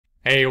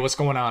Hey, what's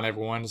going on,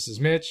 everyone? This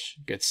is Mitch.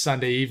 Good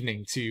Sunday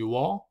evening to you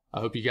all. I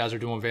hope you guys are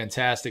doing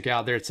fantastic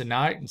out there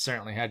tonight and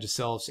certainly had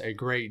yourselves a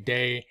great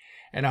day.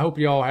 And I hope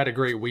you all had a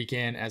great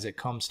weekend as it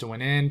comes to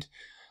an end.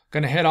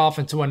 Going to head off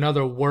into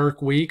another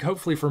work week.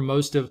 Hopefully, for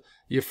most of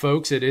you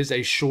folks, it is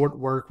a short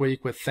work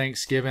week with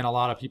Thanksgiving. A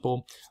lot of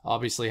people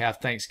obviously have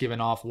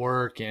Thanksgiving off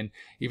work, and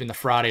even the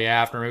Friday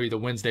after, maybe the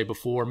Wednesday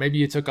before. Maybe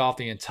you took off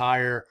the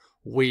entire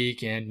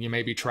week and you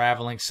may be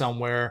traveling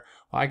somewhere.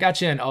 Well, I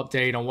got you an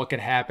update on what could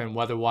happen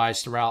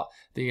weather-wise throughout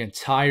the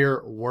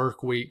entire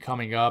work week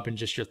coming up and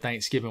just your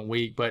Thanksgiving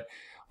week. But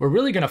we're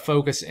really going to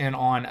focus in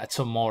on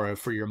tomorrow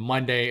for your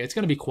Monday. It's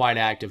going to be quite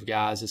active,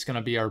 guys. It's going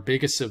to be our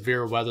biggest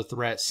severe weather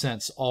threat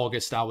since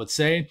August, I would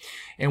say.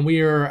 And we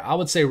are, I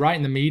would say, right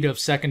in the meat of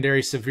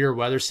secondary severe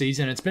weather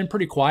season. It's been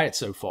pretty quiet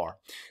so far.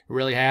 It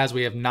really has.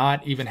 We have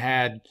not even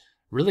had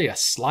really a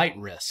slight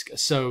risk.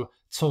 So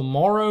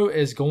tomorrow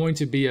is going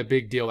to be a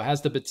big deal. It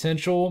has the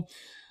potential.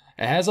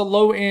 It has a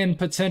low-end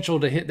potential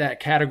to hit that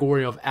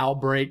category of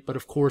outbreak, but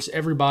of course,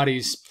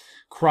 everybody's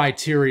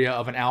criteria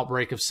of an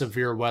outbreak of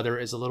severe weather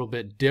is a little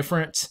bit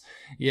different.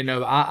 You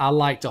know, I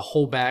like to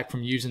hold back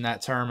from using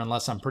that term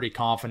unless I'm pretty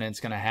confident it's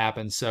going to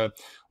happen. So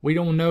we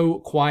don't know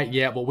quite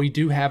yet, but we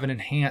do have an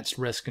enhanced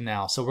risk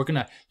now. So we're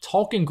going to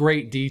talk in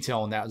great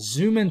detail on that,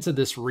 zoom into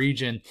this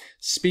region,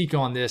 speak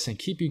on this, and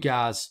keep you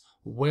guys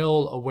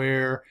well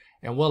aware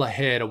and well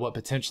ahead of what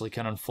potentially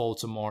can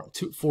unfold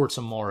for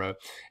tomorrow.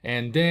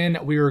 And then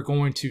we are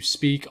going to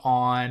speak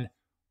on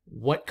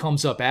what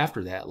comes up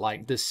after that.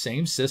 Like, this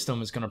same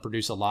system is going to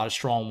produce a lot of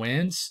strong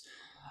winds,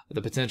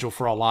 the potential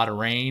for a lot of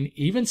rain,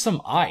 even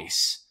some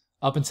ice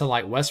up into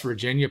like West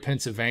Virginia,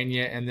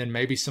 Pennsylvania, and then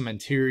maybe some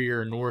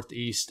interior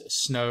northeast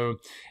snow.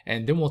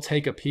 And then we'll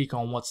take a peek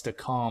on what's to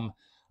come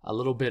a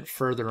little bit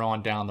further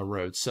on down the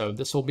road. So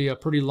this will be a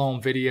pretty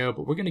long video,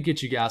 but we're going to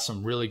get you guys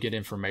some really good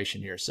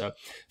information here. So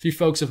if you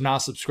folks have not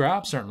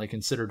subscribed, certainly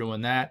consider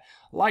doing that.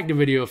 Like the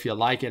video if you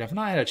like it. I've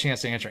not had a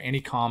chance to answer any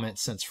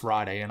comments since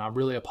Friday, and I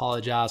really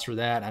apologize for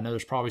that. I know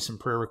there's probably some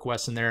prayer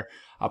requests in there.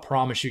 I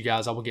promise you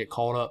guys I will get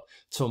caught up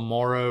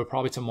tomorrow,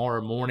 probably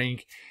tomorrow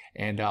morning,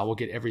 and we'll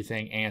get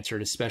everything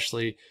answered,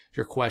 especially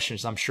your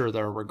questions, I'm sure, that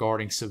are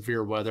regarding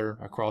severe weather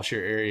across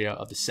your area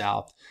of the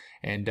South.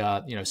 And,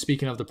 you know,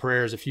 speaking of the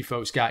prayers, if you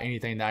folks got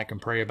anything that I can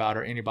pray about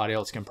or anybody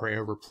else can pray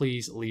over,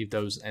 please leave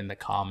those in the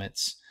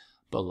comments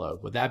below.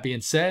 With that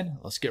being said,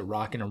 let's get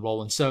rocking and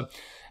rolling. So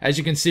as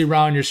you can see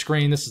right on your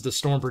screen, this is the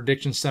Storm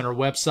Prediction Center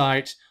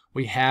website.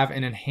 We have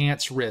an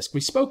enhanced risk.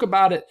 We spoke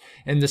about it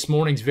in this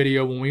morning's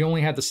video when we only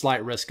had the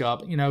slight risk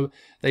up. You know,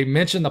 they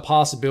mentioned the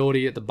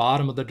possibility at the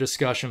bottom of the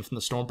discussion from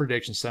the Storm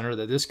Prediction Center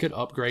that this could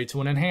upgrade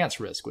to an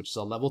enhanced risk, which is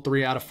a level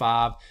 3 out of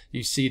 5.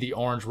 You see the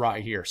orange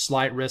right here.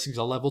 Slight risk is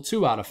a level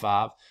 2 out of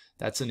 5.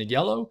 That's in the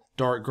yellow.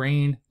 Dark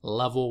green,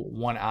 level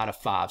 1 out of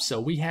 5. So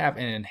we have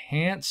an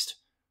enhanced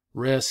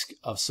risk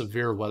of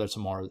severe weather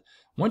tomorrow.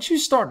 Once you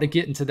start to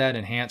get into that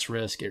enhanced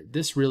risk,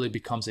 this really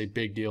becomes a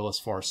big deal as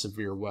far as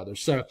severe weather.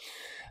 So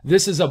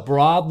this is a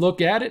broad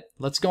look at it.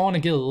 Let's go on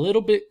and get a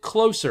little bit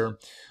closer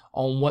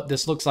on what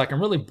this looks like and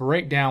really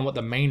break down what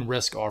the main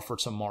risks are for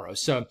tomorrow.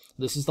 So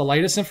this is the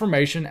latest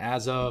information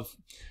as of,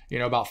 you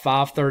know, about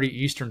 5:30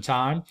 Eastern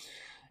time.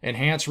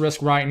 Enhanced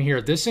risk right in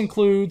here. This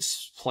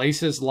includes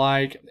places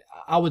like,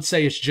 I would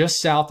say it's just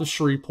south of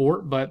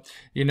Shreveport, but,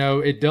 you know,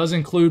 it does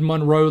include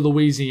Monroe,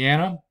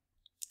 Louisiana,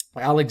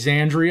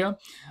 Alexandria,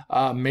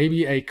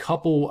 maybe a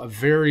couple of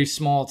very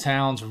small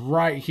towns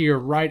right here,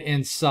 right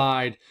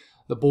inside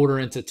the border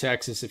into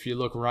Texas, if you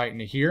look right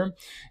into here.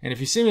 And if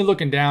you see me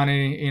looking down,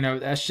 and you know,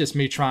 that's just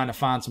me trying to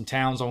find some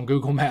towns on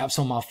Google Maps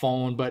on my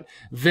phone. But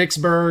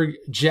Vicksburg,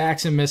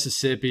 Jackson,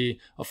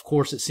 Mississippi, of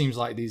course, it seems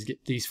like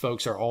these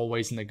folks are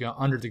always in the gun,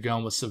 under the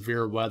gun with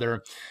severe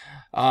weather.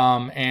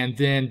 And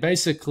then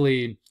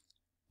basically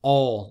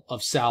all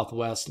of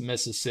Southwest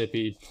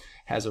Mississippi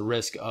has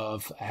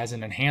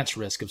an enhanced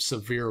risk of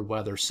severe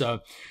weather. So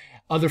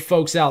other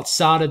folks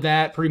outside of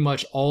that, pretty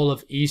much all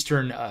of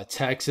eastern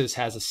Texas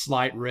has a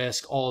slight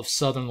risk. All of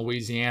southern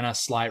Louisiana,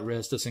 slight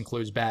risk. This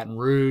includes Baton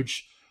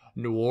Rouge,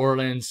 New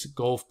Orleans,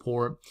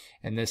 Gulfport,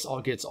 and this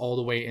all gets all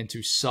the way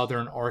into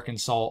southern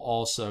Arkansas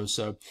also.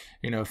 So,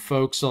 you know,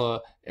 folks,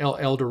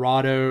 El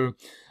Dorado,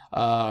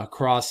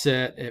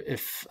 Crosset,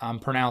 if I'm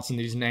pronouncing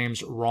these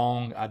names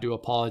wrong, I do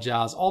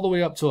apologize. All the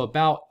way up to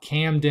about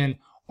Camden,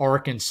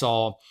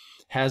 Arkansas,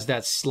 has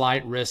that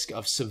slight risk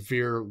of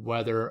severe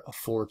weather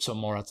for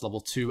tomorrow. It's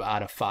level 2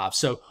 out of 5.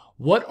 So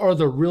what are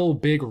the real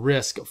big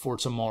risks for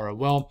tomorrow?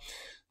 Well,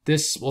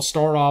 this will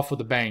start off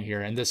with a bang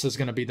here, and this is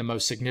going to be the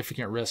most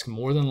significant risk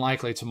more than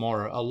likely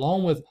tomorrow,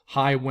 along with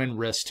high wind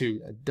risk too,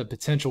 the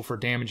potential for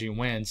damaging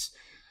winds.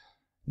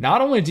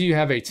 Not only do you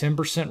have a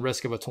 10%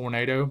 risk of a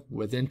tornado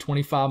within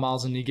 25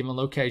 miles in any given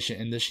location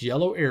in this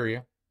yellow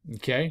area,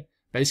 okay,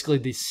 basically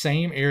the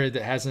same area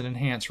that has an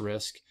enhanced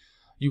risk,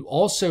 you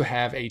also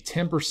have a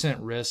 10%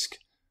 risk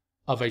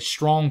of a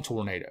strong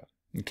tornado,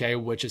 okay,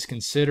 which is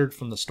considered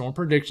from the Storm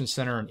Prediction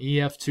Center an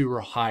EF2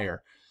 or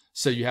higher.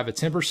 So you have a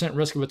 10%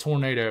 risk of a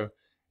tornado,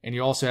 and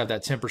you also have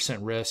that 10%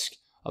 risk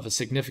of a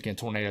significant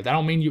tornado. That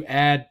don't mean you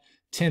add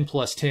 10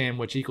 plus 10,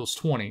 which equals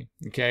 20,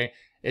 okay?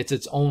 It's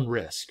its own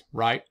risk,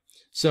 right?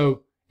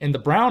 So in the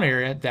brown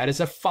area, that is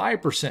a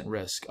 5%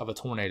 risk of a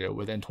tornado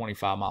within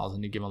 25 miles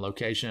in a given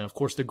location. And of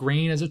course, the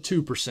green is a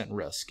 2%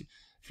 risk.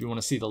 If you want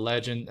to see the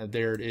legend,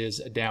 there it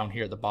is down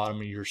here at the bottom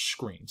of your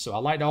screen. So I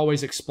like to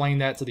always explain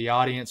that to the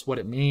audience, what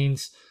it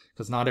means,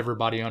 because not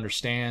everybody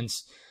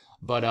understands.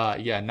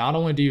 But yeah, not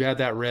only do you have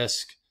that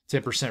risk,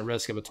 10%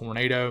 risk of a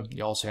tornado,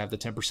 you also have the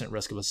 10%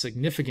 risk of a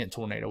significant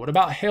tornado. What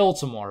about hail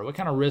tomorrow? What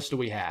kind of risk do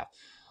we have?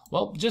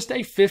 Well, just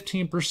a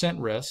 15%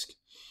 risk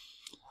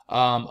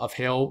of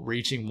hail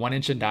reaching 1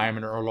 inch in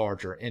diameter or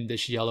larger in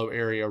this yellow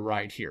area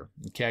right here.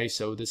 Okay,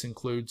 so this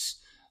includes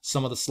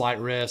some of the slight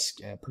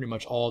risk and pretty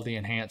much all of the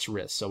enhanced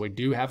risk. So we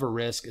do have a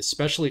risk,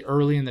 especially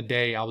early in the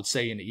day, I would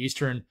say in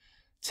eastern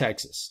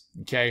Texas,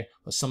 okay,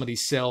 with some of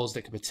these cells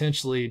that could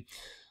potentially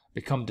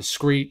become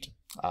discrete.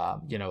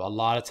 You know, a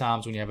lot of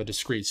times when you have a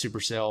discrete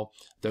supercell,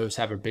 those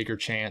have a bigger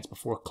chance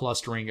before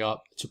clustering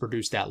up to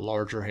produce that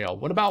larger hail.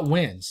 What about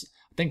winds?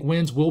 I think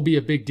winds will be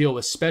a big deal,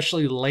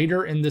 especially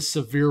later in this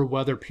severe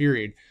weather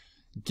period,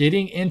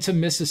 getting into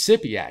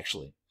Mississippi,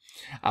 actually.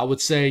 I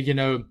would say, you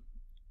know,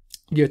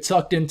 you're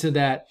tucked into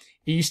that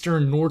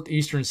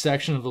northeastern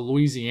section of the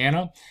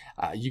Louisiana.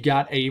 You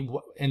got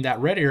in that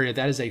red area,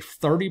 that is a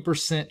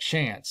 30%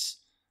 chance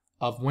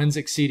of winds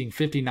exceeding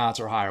 50 knots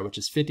or higher, which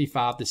is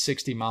 55 to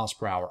 60 miles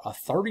per hour. A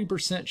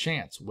 30%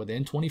 chance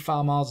within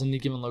 25 miles in any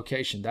given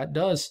location. That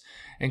does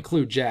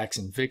include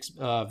Jackson,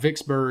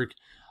 Vicksburg,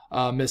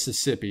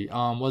 Mississippi.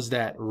 Was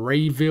that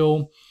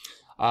Rayville?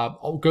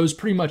 Goes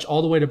pretty much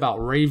all the way to about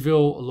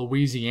Rayville,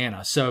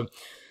 Louisiana. So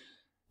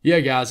yeah,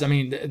 guys, I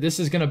mean, this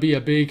is going to be a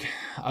big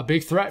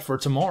threat for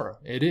tomorrow.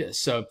 It is.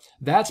 So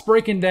that's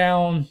breaking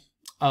down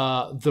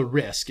the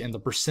risk and the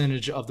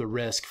percentage of the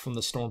risk from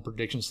the Storm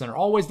Prediction Center.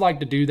 Always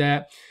like to do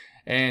that.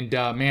 And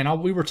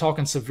man, we were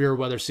talking severe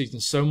weather season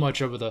so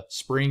much over the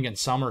spring and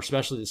summer,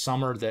 especially the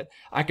summer, that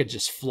I could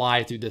just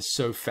fly through this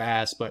so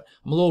fast. But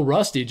I'm a little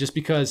rusty just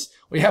because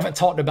we haven't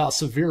talked about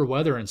severe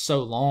weather in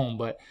so long.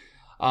 But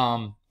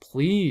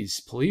please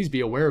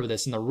be aware of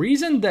this. And the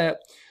reason that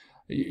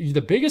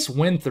the biggest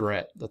wind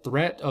threat, the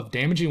threat of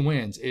damaging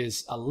winds,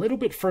 is a little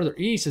bit further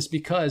east, is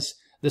because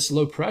this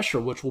low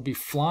pressure, which will be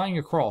flying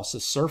across,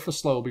 the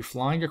surface low will be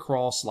flying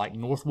across like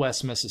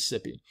northwest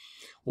Mississippi,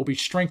 will be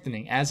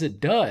strengthening. As it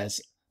does,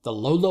 the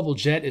low-level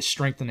jet is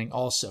strengthening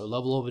also.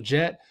 Low-level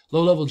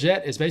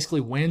jet is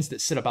basically winds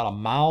that sit about a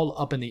mile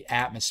up in the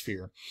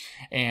atmosphere.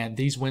 And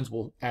these winds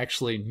will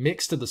actually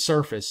mix to the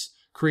surface,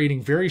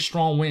 creating very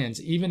strong winds,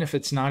 even if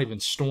it's not even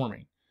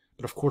storming.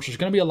 But of course, there's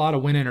going to be a lot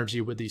of wind energy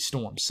with these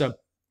storms. So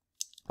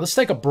let's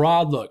take a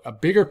broad look, a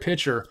bigger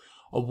picture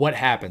of what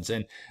happens.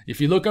 And if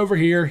you look over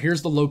here,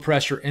 here's the low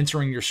pressure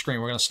entering your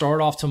screen. We're going to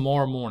start off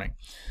tomorrow morning.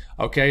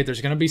 Okay,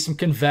 there's going to be some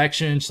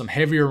convection, some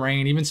heavier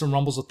rain, even some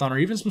rumbles of thunder,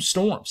 even some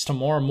storms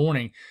tomorrow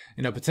morning.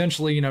 You know,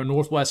 potentially, you know,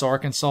 northwest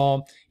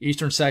Arkansas,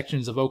 eastern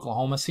sections of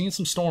Oklahoma, seeing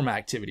some storm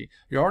activity.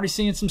 You're already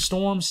seeing some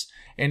storms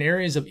in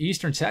areas of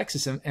eastern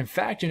Texas. In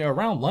fact, you know,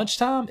 around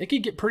lunchtime, it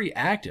could get pretty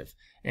active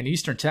in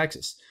eastern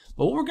Texas.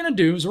 But what we're going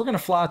to do is we're going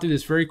to fly through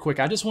this very quick.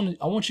 I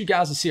want you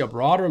guys to see a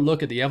broader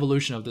look at the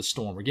evolution of this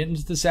storm. We're getting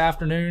to this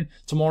afternoon,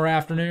 tomorrow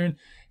afternoon.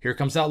 Here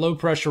comes that low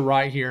pressure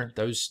right here.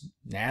 Those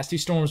nasty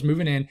storms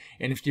moving in.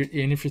 And if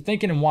you're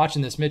thinking and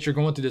watching this, Mitch, you're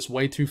going through this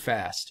way too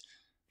fast.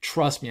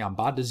 Trust me, I'm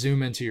about to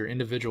zoom into your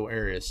individual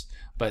areas.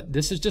 But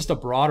this is just a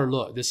broader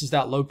look. This is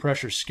that low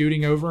pressure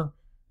scooting over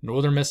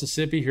northern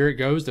Mississippi. Here it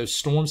goes. Those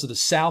storms to the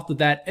south of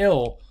that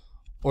L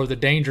are the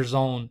danger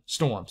zone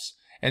storms.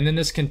 And then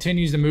this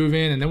continues to move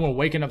in, and then we're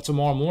waking up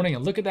tomorrow morning,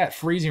 and look at that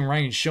freezing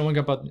rain showing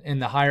up in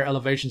the higher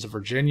elevations of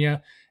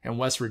Virginia and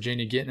West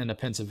Virginia, getting into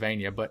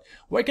Pennsylvania. But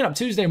waking up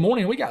Tuesday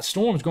morning, we got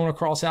storms going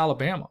across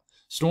Alabama,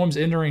 storms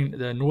entering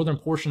the northern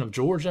portion of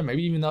Georgia,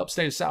 maybe even the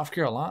upstate of South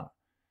Carolina.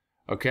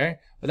 Okay,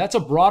 but that's a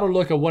broader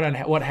look at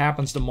what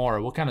happens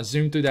tomorrow. We'll kind of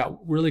zoom through that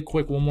really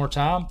quick one more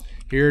time.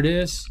 Here it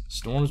is,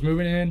 storms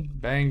moving in,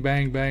 bang,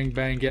 bang, bang,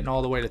 bang, getting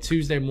all the way to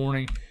Tuesday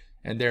morning,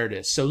 and there it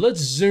is. So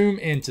let's zoom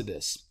into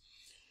this.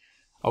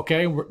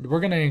 Okay, we're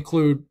going to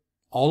include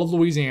all of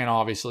Louisiana,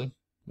 obviously,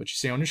 which you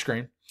see on your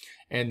screen,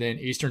 and then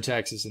eastern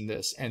Texas in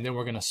this. And then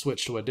we're going to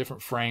switch to a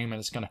different frame, and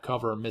it's going to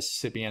cover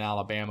Mississippi and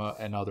Alabama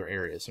and other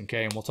areas.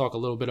 Okay, and we'll talk a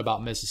little bit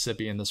about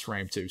Mississippi in this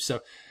frame too.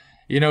 So,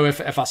 you know,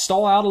 if I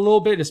stall out a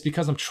little bit, it's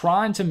because I'm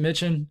trying to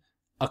mention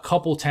a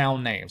couple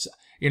town names.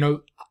 You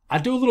know, I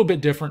do a little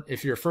bit different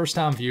if you're a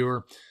first-time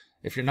viewer.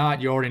 If you're not,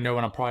 you already know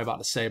what I'm probably about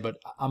to say, but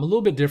I'm a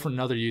little bit different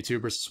than other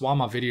YouTubers. That's why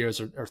my videos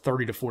are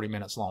 30 to 40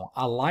 minutes long.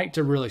 I like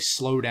to really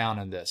slow down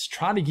in this,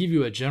 try to give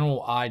you a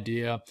general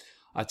idea,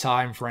 a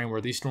time frame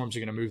where these storms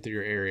are going to move through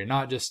your area,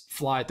 not just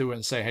fly through it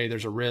and say, hey,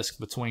 there's a risk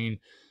between,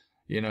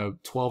 you know,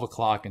 12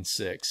 o'clock and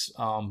 6.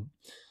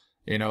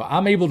 You know,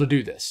 I'm able to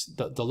do this.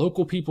 The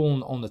local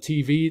people on the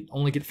TV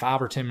only get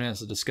 5 or 10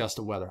 minutes to discuss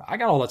the weather. I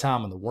got all the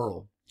time in the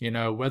world. You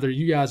know, whether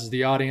you guys as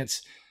the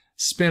audience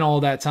spend all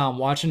that time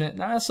watching it,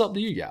 that's up to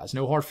you guys.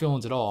 No hard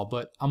feelings at all.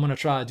 But I'm going to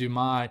try to do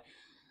my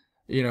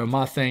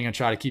my thing and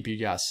try to keep you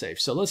guys safe.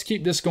 So let's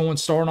keep this going,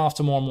 starting off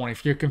tomorrow morning.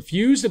 If you're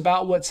confused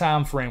about what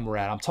time frame we're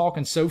at, I'm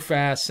talking so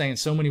fast, saying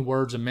so many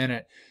words a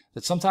minute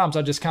that sometimes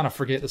I just kind of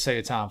forget to say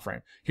a time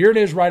frame. Here it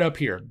is right up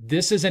here.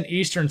 This is in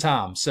Eastern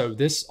time, so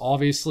this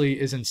obviously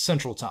is in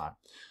Central time.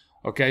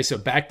 Okay, so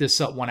back this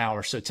up 1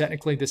 hour. So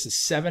technically this is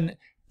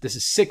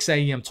 6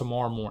 a.m.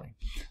 tomorrow morning.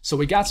 So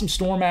we got some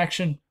storm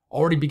action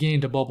already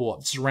beginning to bubble up.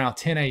 This is around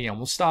 10 a.m.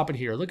 We'll stop it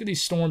here. Look at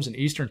these storms in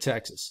Eastern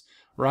Texas,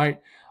 right?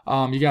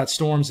 You got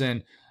storms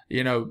in,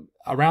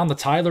 around the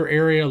Tyler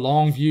area,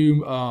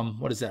 Longview,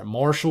 what is that,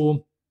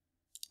 Marshall,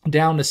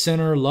 down to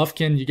Center,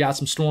 Lufkin. You got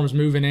some storms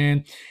moving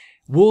in.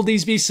 Will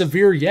these be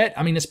severe yet?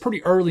 I mean, it's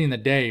pretty early in the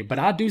day, but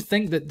I do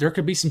think that there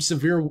could be some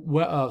severe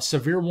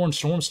warning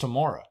storms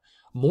tomorrow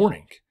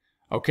morning.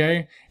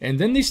 Okay, and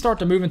then these start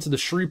to move into the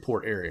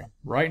Shreveport area,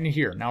 right in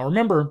here. Now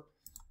remember,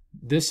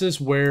 this is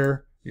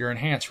where your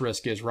enhanced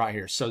risk is right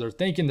here. So they're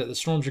thinking that the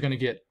storms are going to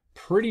get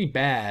pretty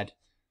bad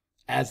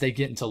as they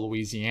get into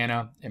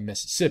Louisiana and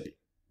Mississippi.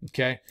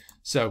 Okay,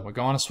 so we're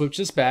going to switch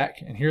this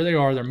back, and here they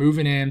are. They're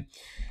moving in,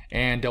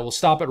 and we'll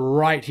stop it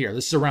right here.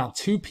 This is around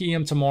 2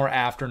 p.m. tomorrow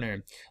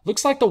afternoon.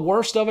 Looks like the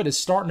worst of it is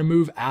starting to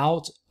move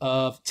out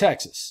of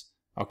Texas.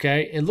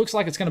 Okay, it looks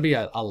like it's going to be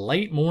a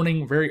late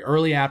morning, very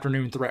early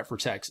afternoon threat for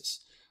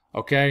Texas.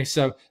 Okay,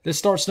 so this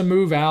starts to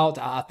move out.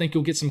 I think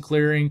you'll get some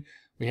clearing.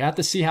 We have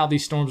to see how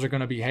these storms are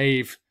going to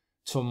behave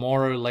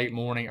tomorrow, late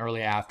morning,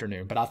 early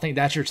afternoon. But I think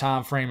that's your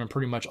time frame in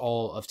pretty much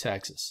all of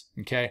Texas.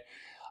 Okay,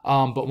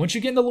 but once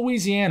you get into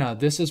Louisiana,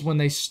 this is when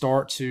they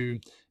start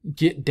to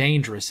get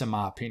dangerous, in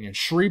my opinion.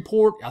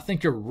 Shreveport, I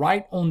think you're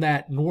right on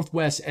that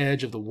northwest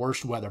edge of the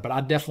worst weather, but I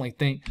definitely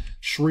think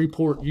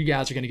Shreveport, you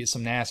guys are going to get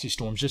some nasty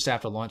storms just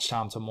after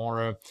lunchtime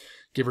tomorrow,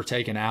 give or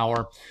take an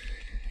hour.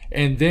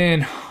 And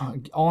then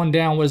on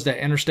down was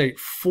that Interstate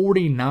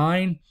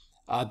 49.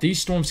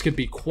 These storms could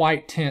be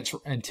quite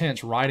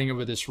intense riding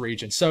over this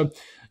region. So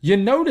you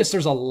notice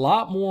there's a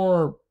lot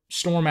more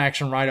storm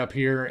action right up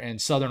here in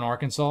southern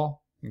Arkansas,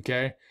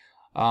 okay,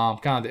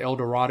 kind of the El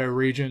Dorado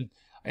region,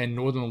 and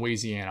northern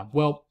Louisiana.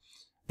 Well,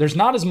 there's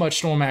not as much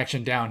storm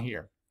action down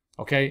here,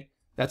 okay?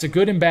 That's a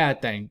good and bad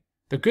thing.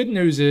 The good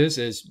news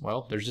is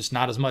well, there's just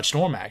not as much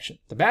storm action.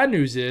 The bad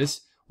news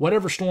is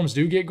whatever storms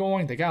do get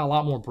going, they got a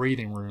lot more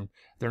breathing room.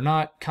 They're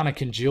not kind of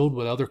congealed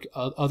with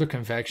other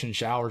convection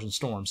showers and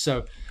storms,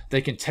 so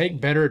they can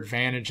take better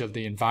advantage of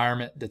the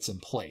environment that's in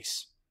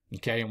place,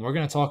 okay? And we're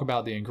going to talk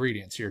about the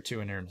ingredients here too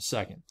in there in a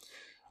second.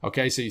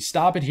 Okay, so you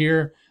stop it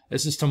here.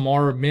 This is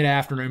tomorrow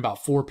mid-afternoon,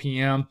 about 4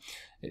 p.m.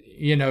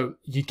 You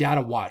got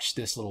to watch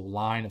this little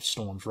line of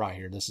storms right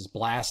here. This is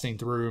blasting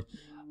through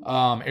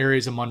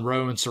areas of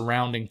Monroe and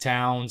surrounding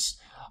towns.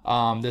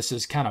 This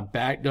is kind of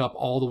backed up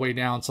all the way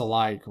down to,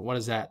 like, what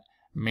is that,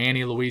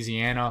 Manny,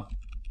 Louisiana.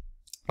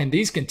 And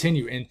these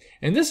continue.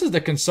 And this is the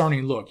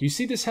concerning look. You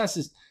see this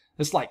has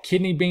this like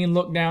kidney bean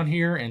look down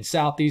here in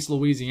southeast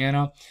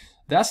Louisiana.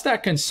 That's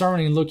that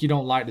concerning look you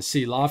don't like to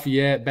see.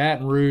 Lafayette,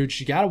 Baton Rouge,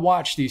 you got to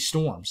watch these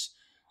storms.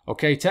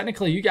 Okay,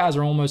 technically you guys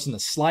are almost in the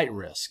slight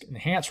risk.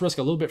 Enhanced risk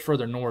a little bit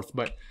further north,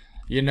 but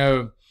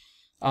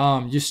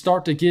you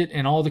start to get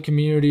in all the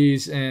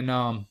communities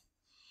in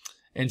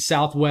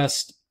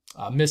southwest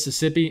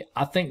Mississippi.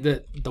 I think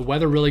that the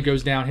weather really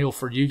goes downhill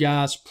for you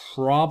guys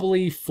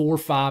probably 4 or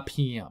 5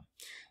 p.m.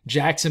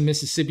 Jackson,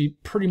 Mississippi,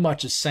 pretty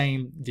much the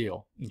same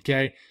deal.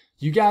 Okay,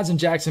 you guys in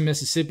Jackson,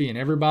 Mississippi, and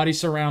everybody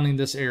surrounding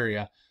this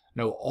area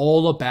know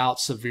all about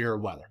severe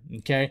weather.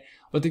 Okay,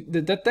 but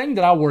the thing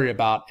that I worry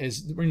about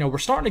is, we're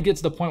starting to get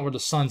to the point where the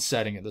sun's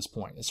setting at this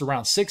point. It's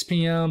around 6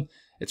 p.m.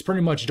 It's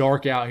pretty much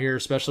dark out here,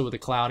 especially with the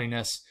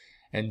cloudiness.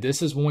 And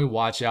this is when we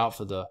watch out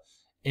for the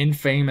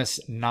infamous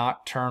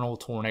nocturnal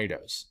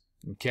tornadoes.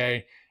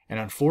 Okay, and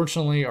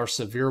unfortunately, our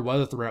severe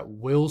weather threat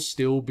will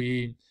still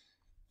be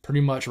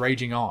pretty much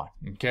raging on.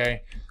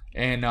 Okay,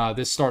 and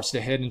this starts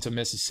to head into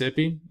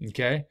Mississippi.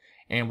 Okay,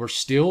 and we're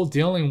still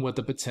dealing with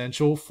the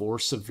potential for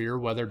severe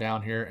weather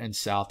down here in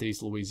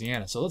southeast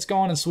Louisiana. So let's go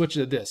on and switch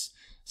to this.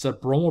 It's a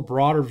more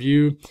broader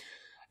view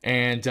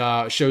and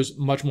shows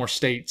much more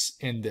states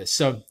in this.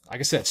 So like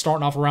I said,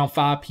 starting off around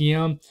 5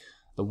 p.m.,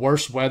 the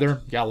worst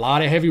weather, got a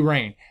lot of heavy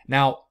rain.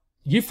 Now,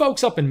 you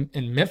folks up in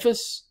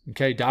Memphis,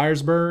 okay,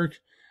 Dyersburg,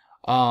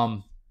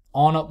 on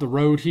up the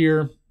road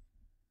here,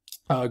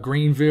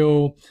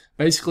 Greenville,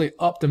 basically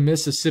up the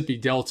Mississippi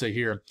Delta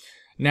here.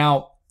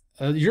 Now,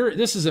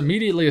 this is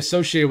immediately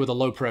associated with a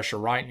low pressure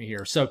right in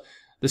here. So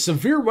the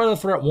severe weather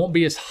threat won't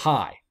be as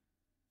high,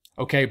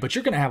 okay, but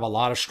you're going to have a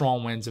lot of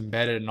strong winds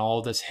embedded in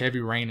all this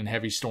heavy rain and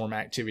heavy storm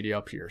activity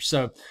up here.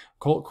 So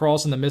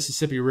crossing the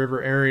Mississippi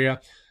River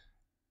area,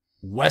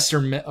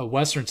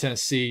 western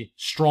Tennessee,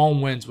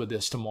 strong winds with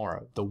this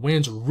tomorrow. The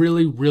winds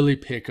really, really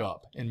pick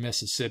up in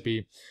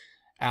Mississippi,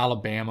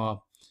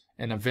 Alabama,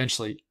 and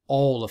eventually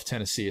all of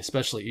Tennessee,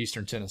 especially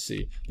eastern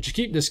Tennessee. But you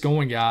keep this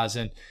going, guys,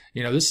 and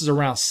this is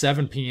around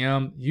 7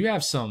 p.m. You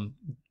have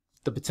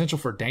the potential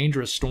for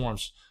dangerous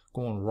storms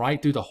going right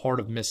through the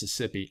heart of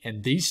Mississippi.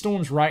 And these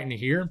storms right in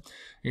here,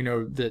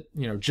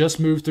 just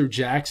moved through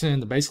Jackson,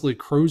 basically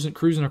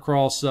cruising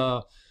across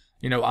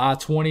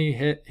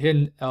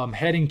I-20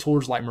 heading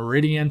towards like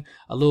Meridian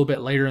a little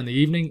bit later in the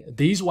evening.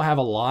 These will have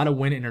a lot of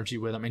wind energy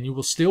with them, and you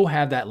will still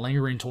have that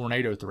lingering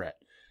tornado threat,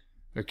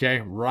 okay,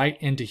 right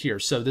into here.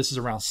 So this is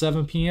around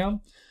 7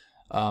 p.m.,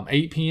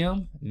 8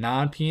 p.m.,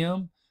 9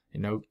 p.m.,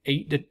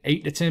 8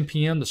 to 10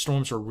 p.m. The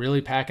storms are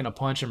really packing a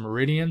punch in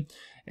Meridian.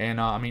 And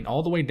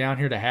all the way down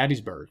here to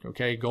Hattiesburg,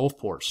 okay,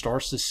 Gulfport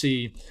starts to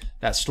see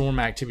that storm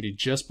activity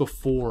just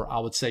before, I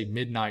would say,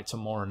 midnight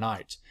tomorrow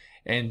night.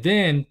 And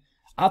then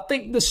I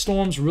think the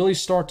storms really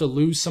start to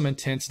lose some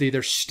intensity.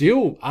 They're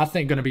still, I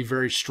think, going to be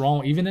very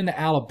strong, even into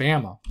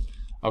Alabama,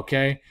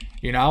 okay?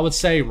 I would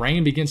say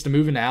rain begins to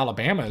move into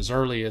Alabama as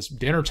early as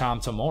dinner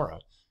time tomorrow,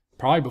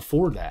 probably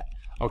before that,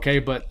 okay?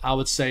 But I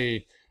would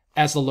say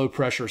as the low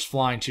pressure is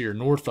flying to your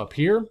north up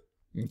here,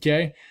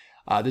 okay,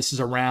 this is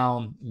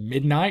around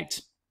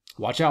midnight.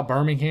 Watch out,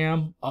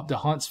 Birmingham, up to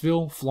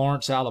Huntsville,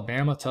 Florence,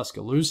 Alabama,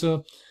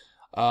 Tuscaloosa.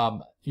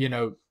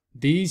 The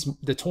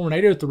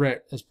tornado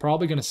threat is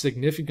probably going to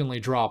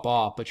significantly drop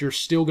off, but you're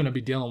still going to be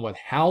dealing with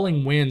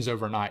howling winds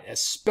overnight,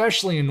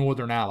 especially in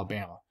northern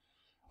Alabama.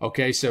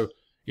 Okay, so,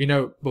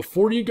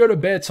 before you go to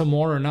bed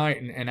tomorrow night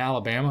in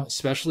Alabama,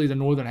 especially the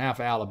northern half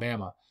of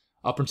Alabama,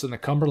 up into the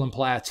Cumberland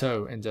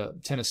Plateau into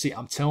Tennessee,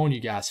 I'm telling you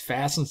guys,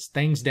 fasten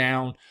things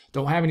down.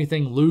 Don't have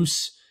anything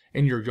loose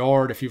in your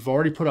yard. If you've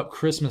already put up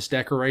Christmas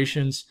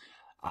decorations,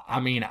 I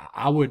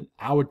would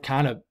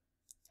kind of,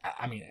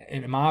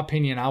 in my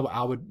opinion,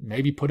 I would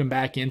maybe put them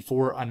back in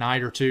for a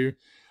night or two.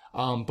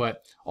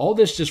 But all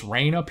this just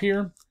rain up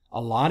here,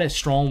 a lot of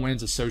strong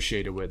winds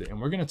associated with it.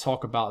 And we're going to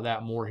talk about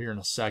that more here in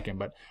a second.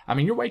 But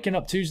you're waking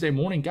up Tuesday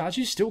morning, guys,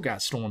 you still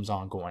got storms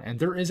ongoing, and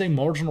there is a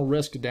marginal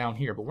risk down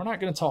here, but we're not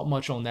going to talk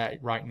much on that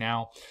right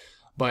now.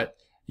 But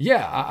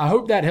yeah, I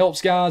hope that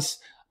helps, guys.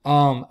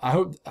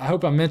 I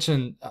hope I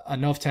mentioned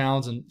enough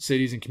towns and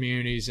cities and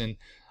communities, and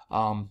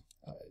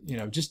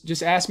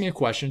just ask me a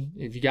question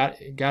if you got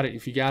a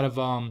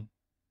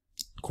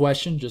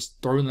question.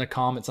 Just throw it in the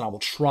comments, and I will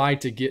try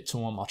to get to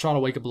them. I'll try to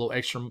wake up a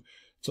little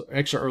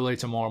extra early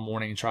tomorrow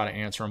morning and try to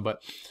answer them.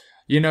 But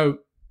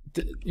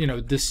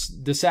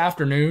this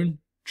afternoon,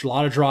 a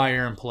lot of dry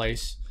air in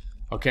place.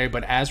 Okay,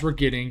 but as we're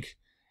getting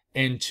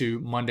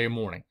into Monday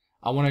morning,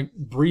 I want to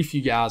brief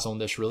you guys on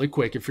this really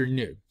quick if you're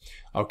new.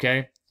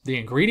 Okay. The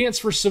ingredients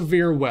for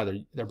severe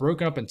weather, they're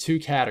broken up in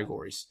two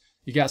categories.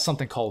 You got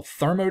something called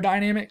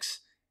thermodynamics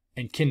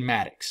and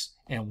kinematics.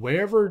 And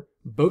wherever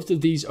both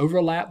of these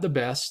overlap the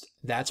best,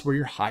 that's where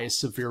your highest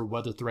severe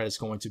weather threat is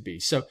going to be.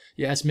 So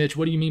you ask Mitch,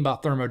 what do you mean by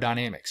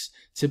thermodynamics?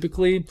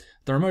 Typically,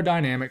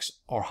 thermodynamics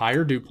are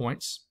higher dew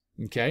points.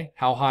 Okay,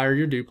 how high are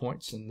your dew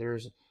points? And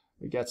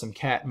we got some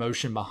cat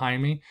motion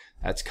behind me.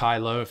 That's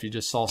Kylo if you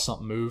just saw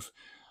something move.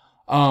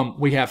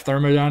 We have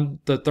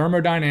the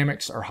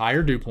thermodynamics are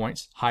higher dew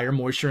points, higher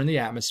moisture in the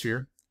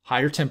atmosphere,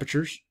 higher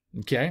temperatures.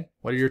 Okay,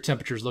 what are your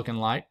temperatures looking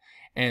like?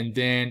 And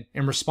then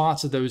in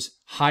response to those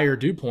higher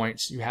dew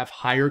points, you have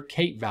higher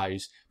CAPE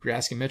values. If you're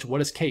asking Mitch,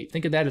 what is CAPE?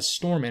 Think of that as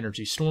storm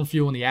energy, storm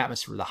fuel in the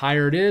atmosphere. The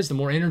higher it is, the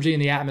more energy in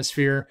the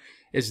atmosphere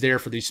is there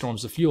for these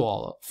storms to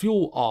fuel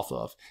off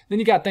of. Then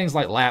you got things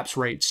like lapse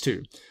rates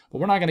too. But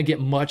we're not going to get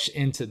much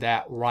into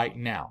that right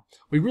now.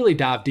 We really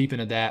dive deep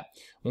into that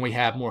when we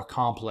have more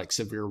complex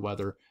severe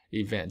weather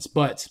events.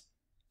 But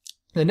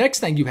the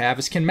next thing you have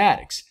is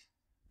kinematics.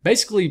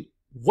 Basically,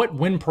 what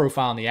wind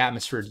profile in the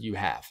atmosphere do you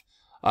have?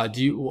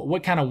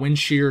 What kind of wind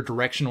shear,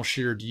 directional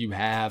shear do you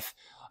have?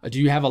 Do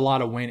you have a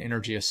lot of wind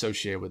energy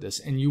associated with this?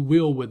 And you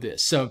will with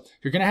this. So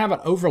you're going to have an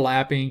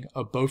overlapping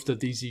of both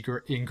of these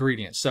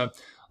ingredients. So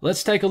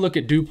let's take a look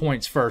at dew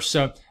points first.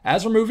 So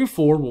as we're moving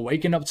forward, we're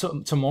waking up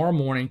tomorrow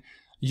morning.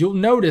 You'll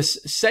notice,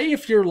 say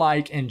if you're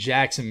like in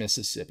Jackson,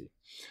 Mississippi,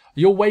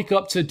 you'll wake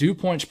up to dew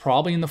points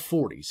probably in the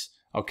 40s.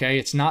 Okay,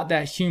 it's not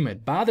that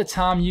humid. By the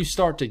time you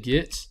start to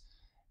get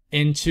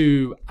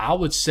into, I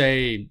would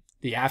say,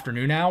 the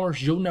afternoon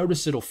hours, you'll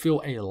notice it'll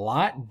feel a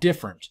lot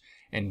different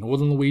in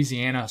northern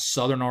Louisiana,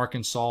 southern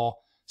Arkansas,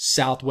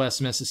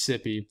 southwest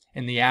Mississippi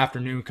in the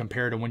afternoon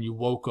compared to when you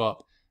woke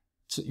up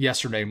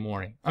yesterday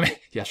morning.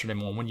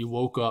 When you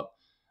woke up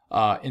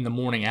in the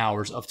morning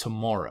hours of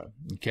tomorrow.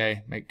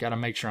 Okay, got to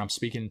make sure I'm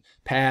speaking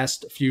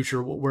past,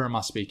 future. Where am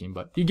I speaking?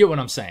 But you get what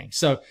I'm saying.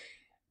 So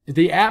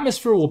the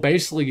atmosphere will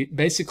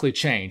basically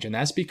change, and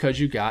that's because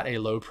you got a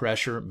low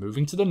pressure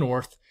moving to the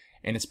north,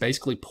 and it's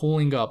basically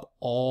pulling up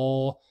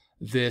all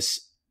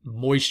this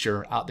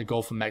moisture out the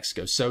Gulf of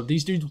Mexico. So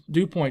these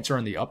dew points are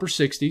in the upper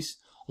 60s,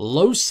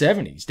 low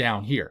 70s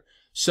down here.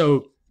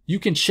 So you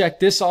can check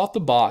this off the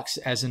box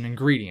as an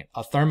ingredient,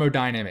 a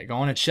thermodynamic. Go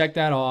on and check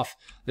that off.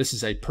 This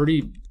is a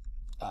pretty,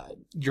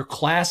 your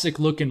classic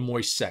looking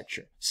moist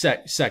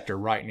sector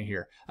right in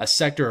here. A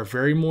sector of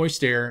very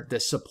moist air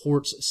that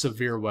supports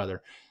severe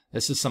weather.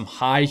 This is some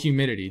high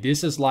humidity.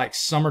 This is like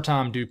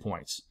summertime dew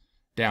points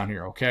down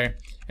here, okay?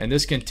 And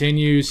this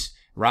continues,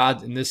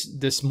 and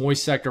this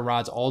moist sector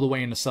rides all the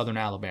way into southern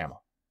Alabama,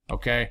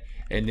 okay?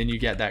 And then you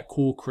get that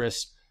cool,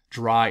 crisp,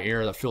 dry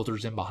air that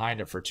filters in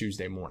behind it for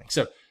Tuesday morning.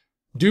 So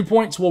dew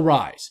points will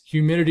rise,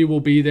 humidity will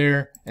be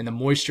there, and the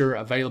moisture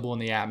available in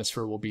the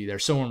atmosphere will be there.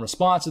 So in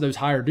response to those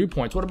higher dew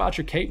points, what about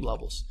your CAPE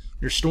levels,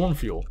 your storm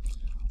fuel?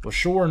 Well,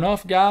 sure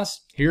enough,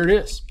 guys, here it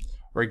is.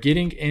 We're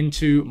getting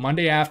into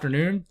Monday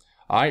afternoon.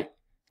 All right,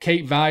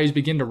 CAPE values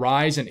begin to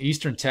rise in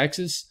eastern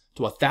Texas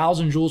to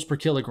 1,000 joules per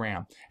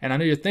kilogram. And I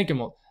know you're thinking,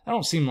 well, that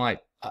don't seem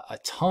like a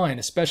ton,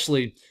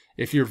 especially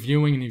if you're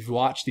viewing and you've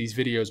watched these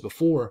videos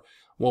before.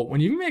 Well,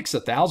 when you mix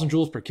 1,000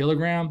 joules per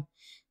kilogram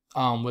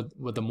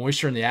with the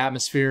moisture in the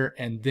atmosphere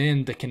and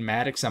then the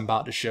kinematics I'm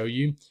about to show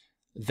you,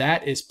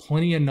 that is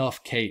plenty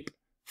enough CAPE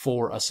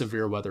for a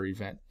severe weather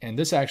event. And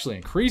this actually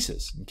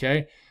increases,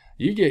 okay?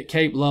 You get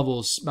CAPE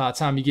levels by the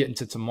time you get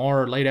into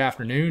tomorrow, late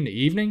afternoon, the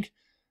evening,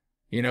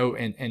 you know,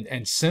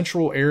 and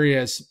central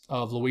areas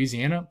of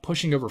Louisiana,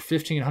 pushing over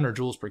 1,500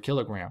 joules per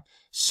kilogram.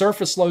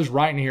 Surface lows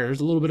right in here, there's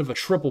a little bit of a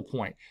triple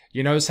point.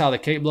 You notice how the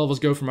CAPE levels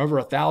go from over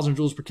 1,000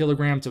 joules per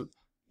kilogram to,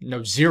 you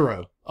know,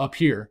 0 up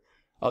here,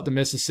 up the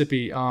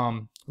Mississippi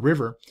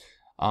River.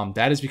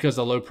 That is because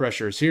the low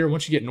pressure is here.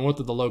 Once you get north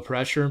of the low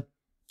pressure,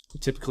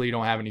 typically you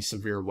don't have any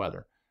severe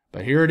weather.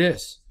 But here it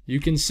is. You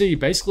can see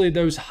basically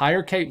those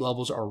higher CAPE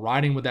levels are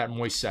riding with that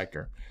moist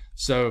sector.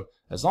 So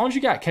as long as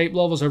you got CAPE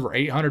levels over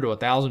 800 to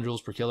 1,000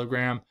 joules per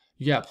kilogram,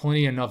 you got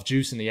plenty enough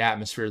juice in the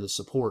atmosphere that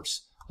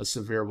supports a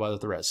severe weather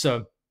threat.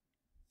 So,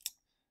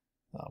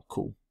 oh,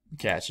 cool. The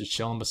cat's just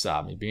chilling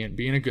beside me,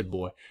 being a good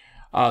boy.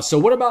 So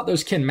what about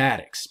those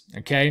kinematics?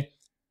 Okay,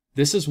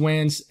 this is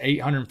winds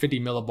 850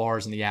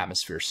 millibars in the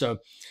atmosphere. So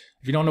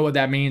if you don't know what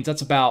that means,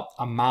 that's about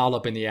a mile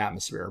up in the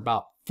atmosphere,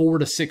 about 4,000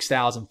 to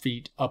 6,000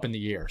 feet up in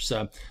the air.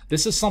 So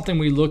this is something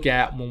we look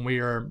at when we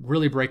are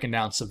really breaking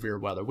down severe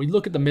weather. We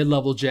look at the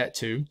mid-level jet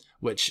 2,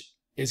 which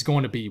is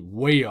going to be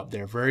way up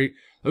there.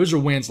 Those are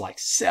winds like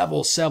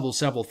several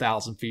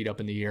thousand feet up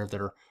in the air that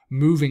are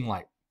moving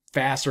like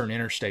faster than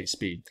interstate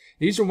speed.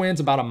 These are winds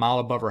about a mile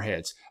above our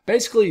heads.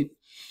 Basically,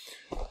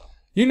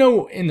 you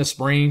know, in the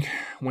spring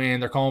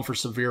when they're calling for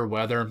severe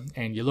weather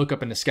and you look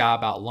up in the sky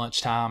about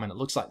lunchtime and it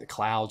looks like the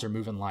clouds are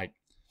moving like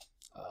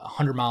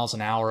 100 miles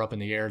an hour up in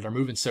the air. They're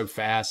moving so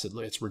fast,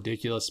 it's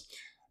ridiculous.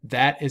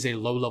 That is a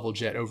low-level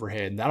jet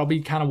overhead. And that'll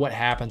be kind of what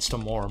happens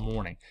tomorrow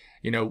morning.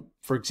 You know,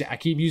 for example, I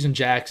keep using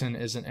Jackson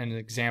as an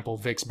example,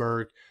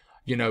 Vicksburg.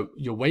 You know,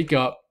 you'll wake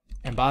up,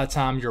 and by the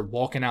time you're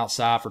walking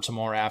outside for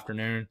tomorrow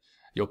afternoon,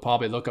 you'll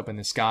probably look up in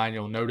the sky and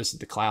you'll notice that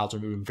the clouds are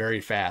moving very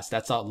fast.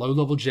 That's a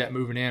low-level jet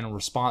moving in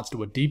response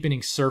to a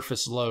deepening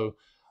surface low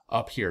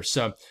up here.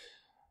 So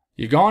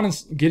you go on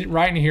and get it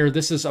right in here.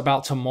 This is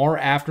about tomorrow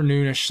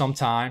afternoonish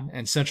sometime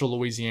in central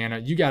Louisiana.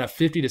 You got a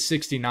 50 to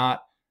 60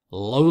 knot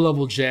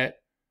low-level jet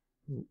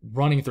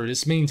running through.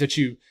 This means that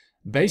you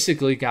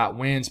basically got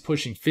winds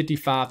pushing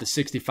 55 to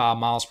 65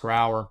 miles per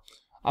hour,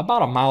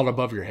 about a mile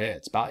above your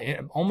heads, about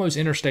almost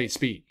interstate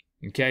speed.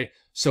 Okay,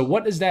 so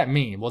what does that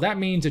mean? Well, that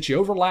means that you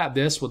overlap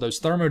this with those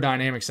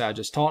thermodynamics I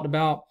just talked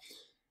about,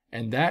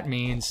 and that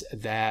means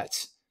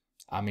that,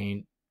 I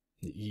mean,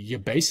 you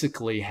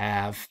basically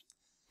have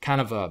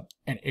kind of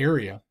an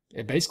area.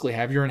 It basically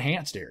have your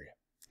enhanced area.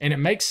 And it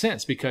makes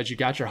sense because you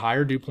got your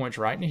higher dew points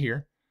right in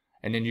here,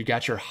 and then you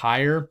got your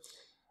higher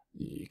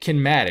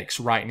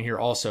kinematics right in here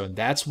also. And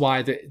that's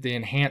why the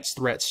enhanced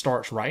threat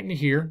starts right in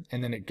here,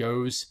 and then it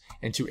goes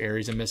into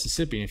areas in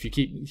Mississippi. And if you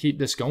keep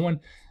this going,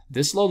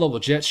 this low-level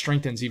jet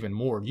strengthens even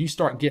more. You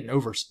start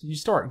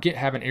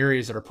having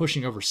areas that are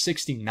pushing over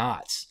 60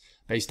 knots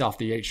based off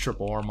the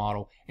HRRR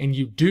model, and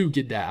you do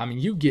get that. I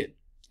mean,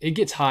 it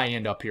gets high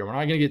end up here. We're not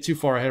going to get too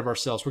far ahead of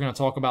ourselves. We're going to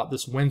talk about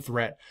this wind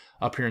threat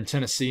up here in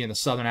Tennessee and the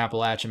southern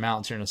Appalachian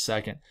Mountains here in a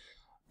second.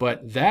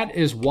 But that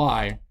is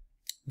why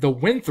the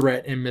wind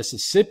threat in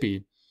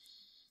Mississippi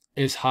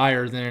is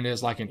higher than it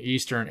is like in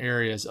eastern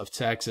areas of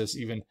Texas,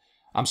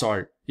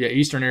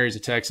 eastern areas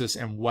of Texas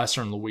and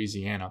western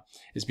Louisiana,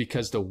 is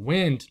because the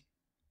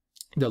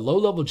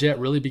low-level jet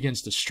really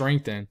begins to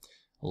strengthen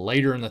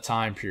later in the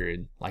time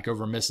period, like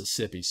over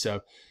Mississippi.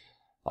 So,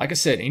 like I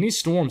said, any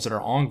storms that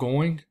are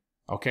ongoing,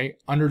 okay,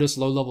 under this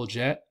low-level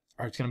jet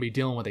are going to be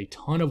dealing with a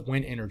ton of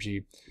wind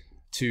energy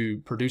to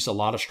produce a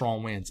lot of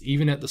strong winds,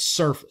 even at the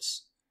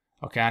surface.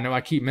 Okay, I know I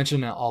keep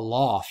mentioning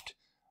aloft,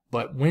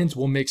 but winds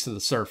will mix to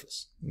the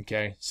surface.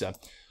 Okay, so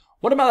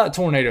what about that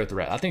tornado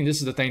threat? I think this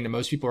is the thing that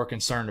most people are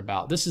concerned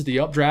about. This is the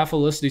updraft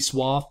velocity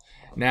swath.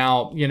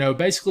 Now, you know,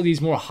 basically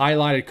these more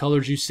highlighted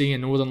colors you see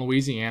in northern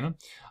Louisiana,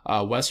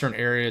 western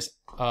areas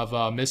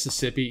of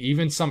Mississippi,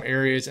 even some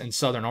areas in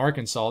southern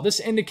Arkansas.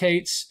 This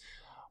indicates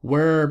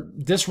where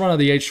this run of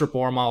the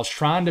HRRR model is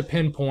trying to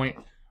pinpoint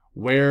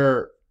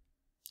where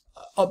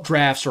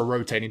updrafts are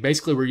rotating,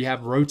 basically where you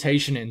have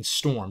rotation in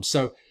storms.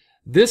 So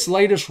this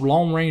latest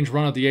long-range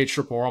run of the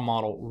HRRR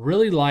model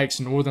really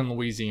likes northern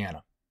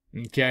Louisiana,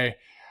 okay?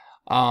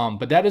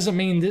 But that doesn't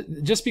mean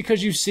that just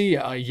because you see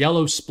a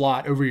yellow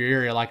spot over your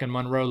area like in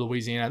Monroe,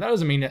 Louisiana, that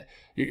doesn't mean that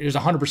there's a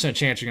 100%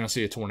 chance you're going to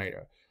see a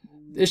tornado.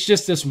 It's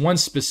just this one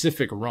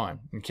specific run,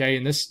 okay?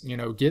 And this, you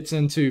know, gets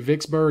into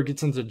Vicksburg,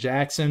 gets into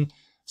Jackson.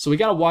 So we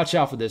got to watch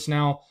out for this.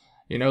 Now,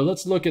 you know,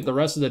 let's look at the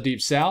rest of the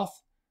Deep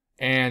South.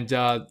 And,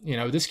 you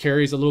know, this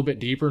carries a little bit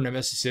deeper into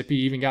Mississippi,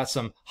 even got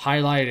some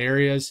highlighted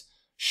areas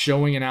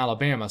showing in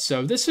Alabama.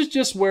 So this is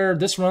just where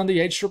this run of the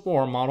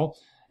HRRR model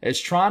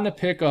is trying to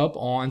pick up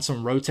on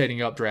some rotating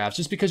updrafts.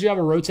 Just because you have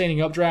a rotating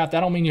updraft,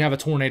 that don't mean you have a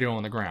tornado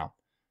on the ground.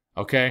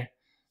 Okay?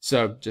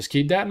 So just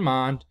keep that in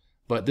mind.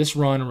 But this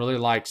run really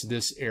likes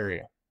this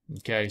area.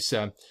 Okay?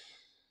 So,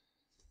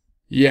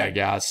 yeah,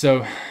 guys.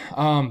 So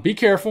be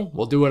careful.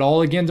 We'll do it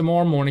all again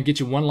tomorrow morning. Get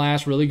you one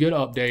last really good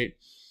update.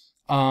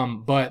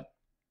 But,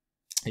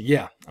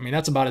 yeah, I mean,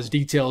 that's about as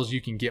detailed as you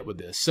can get with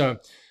this. So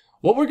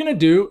what we're going to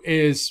do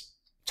is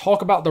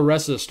talk about the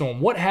rest of the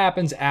storm. What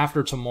happens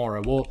after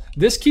tomorrow? Well,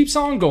 this keeps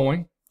on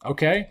going,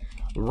 okay?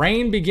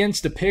 Rain begins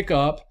to pick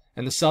up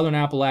in the southern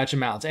Appalachian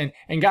Mountains.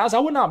 And guys, I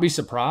would not be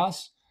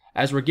surprised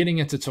as we're getting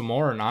into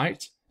tomorrow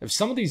night if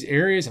some of these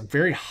areas and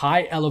very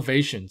high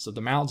elevations of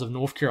the mountains of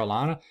North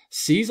Carolina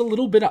sees a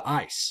little bit of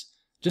ice.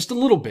 Just a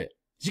little bit.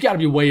 You got to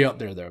be way up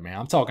there, though, man.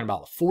 I'm talking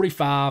about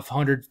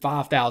 4,500,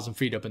 5,000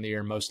 feet up in the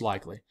air, most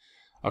likely.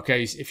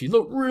 Okay, if you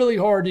look really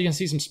hard, you can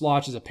see some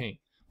splotches of pink.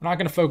 We're not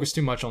going to focus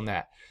too much on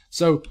that.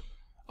 So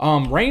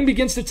rain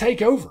begins to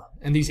take over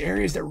in these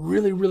areas that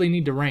really, really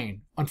need to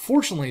rain.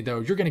 Unfortunately,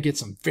 though, you're going to get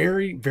some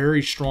very,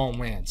 very strong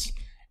winds.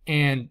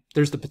 And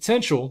there's the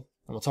potential,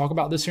 and we'll talk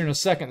about this here in a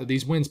second, that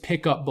these winds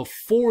pick up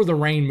before the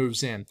rain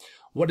moves in.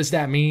 What does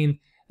that mean?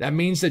 That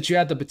means that you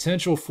have the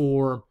potential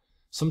for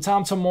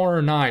sometime tomorrow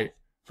night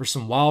for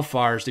some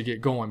wildfires to get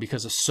going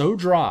because it's so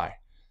dry.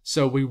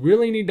 So we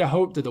really need to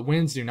hope that the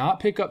winds do not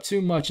pick up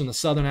too much in the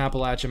southern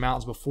Appalachian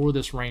Mountains before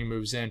this rain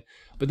moves in.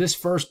 But this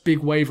first big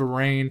wave of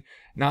rain,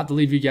 not to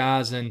leave you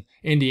guys in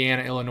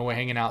Indiana, Illinois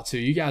hanging out too.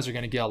 You guys are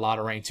going to get a lot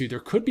of rain too. There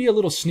could be a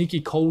little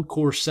sneaky cold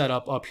core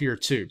setup up here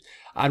too.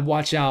 I'd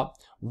watch out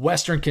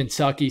western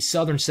Kentucky,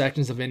 southern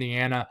sections of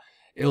Indiana,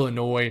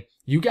 Illinois.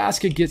 You guys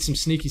could get some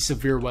sneaky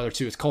severe weather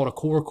too. It's called a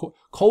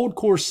cold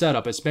core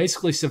setup. It's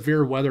basically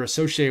severe weather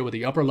associated with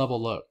the upper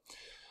level low.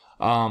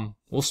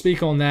 We'll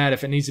speak on that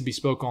if it needs to be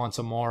spoke on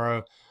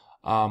tomorrow,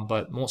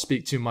 but won't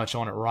speak too much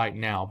on it right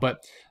now. But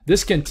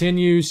this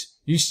continues.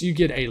 You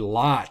get a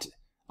lot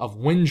of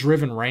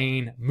wind-driven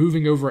rain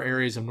moving over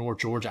areas of North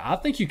Georgia. I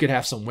think you could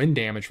have some wind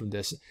damage from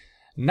this.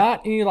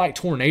 Not any like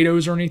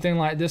tornadoes or anything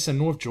like this in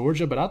North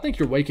Georgia, but I think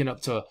you're waking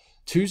up to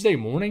Tuesday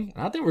morning,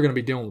 and I think we're going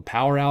to be dealing with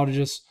power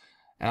outages,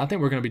 and I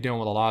think we're going to be dealing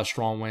with a lot of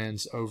strong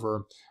winds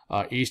over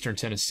eastern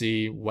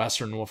Tennessee,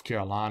 western North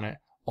Carolina,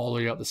 all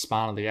the way up the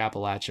spine of the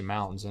Appalachian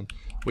Mountains. And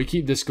we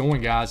keep this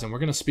going, guys, and we're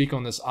going to speak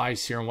on this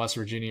ice here in West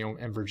Virginia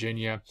and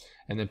Virginia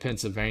and then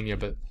Pennsylvania.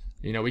 But,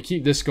 you know, we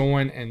keep this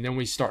going, and then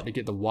we start to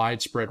get the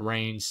widespread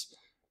rains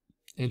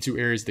into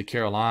areas of the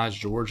Carolinas,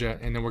 Georgia,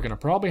 and then we're going to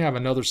probably have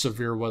another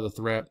severe weather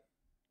threat,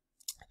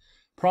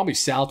 probably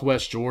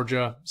southwest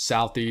Georgia,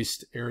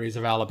 southeast areas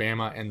of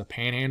Alabama, and the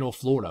panhandle of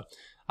Florida.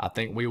 I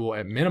think we will,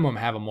 at minimum,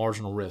 have a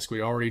marginal risk.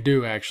 We already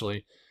do,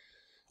 actually.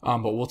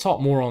 But we'll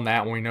talk more on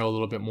that when we know a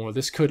little bit more.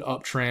 This could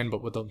uptrend,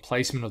 but with the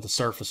placement of the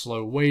surface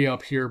low way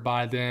up here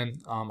by then,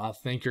 I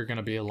think you're going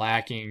to be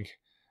lacking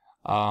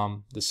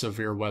the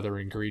severe weather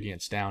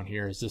ingredients down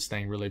here as this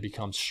thing really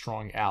becomes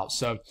strung out.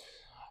 So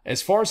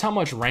as far as how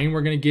much rain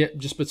we're going to get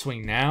just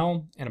between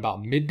now and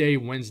about midday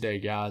Wednesday,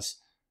 guys,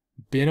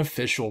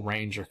 beneficial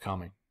rains are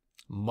coming.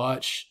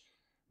 Much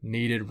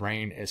needed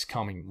rain is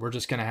coming. We're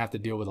just going to have to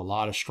deal with a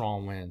lot of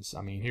strong winds.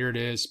 I mean, here it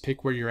is.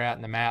 Pick where you're at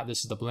in the map.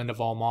 This is the blend of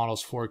all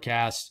models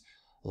forecast.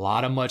 A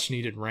lot of much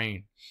needed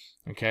rain.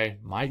 Okay,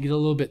 might get a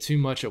little bit too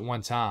much at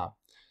one time.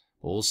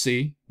 We'll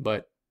see,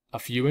 but a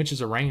few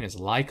inches of rain is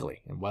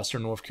likely in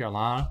western North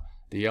Carolina,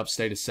 the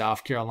upstate of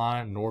South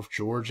Carolina, North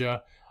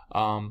Georgia.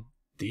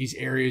 These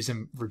areas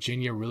in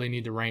Virginia really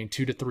need the rain,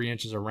 2 to 3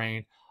 inches of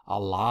rain. A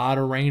lot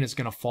of rain is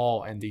going to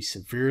fall in these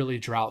severely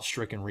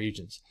drought-stricken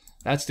regions.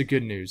 That's the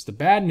good news. The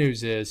bad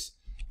news is,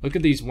 look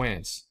at these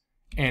winds.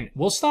 And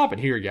we'll stop it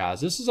here,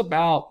 guys. This is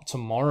about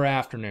tomorrow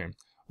afternoon.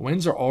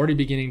 Winds are already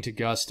beginning to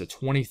gust to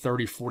 20,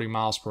 30, 40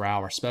 miles per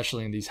hour,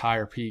 especially in these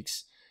higher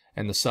peaks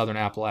in the southern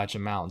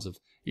Appalachian Mountains of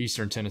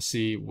eastern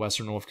Tennessee,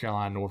 western North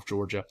Carolina, North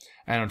Georgia.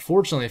 And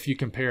unfortunately, if you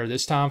compare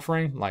this time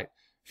frame, like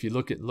if you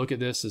look at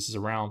this is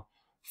around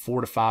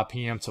 4 to 5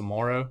 p.m.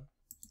 tomorrow,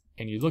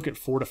 and you look at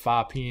 4 to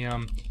 5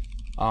 p.m.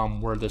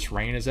 Where this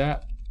rain is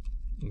at,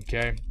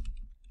 okay?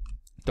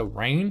 The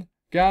rain,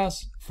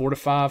 guys, 4 to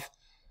 5,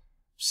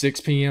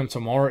 6 p.m.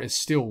 tomorrow is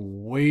still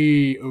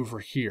way over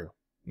here,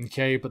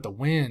 okay? But the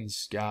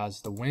winds,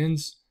 guys, the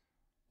winds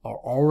are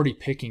already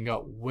picking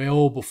up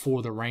well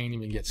before the rain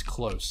even gets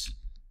close,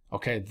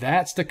 okay?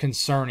 That's the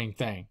concerning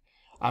thing.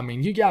 I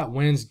mean, you got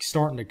winds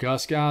starting to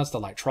gust, guys, to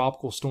like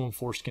tropical storm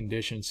force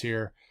conditions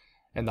here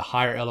in the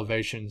higher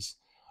elevations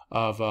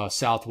of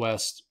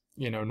southwest,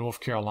 North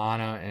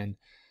Carolina, and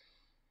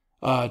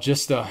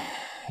just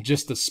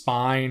the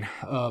spine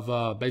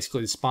of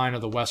basically the spine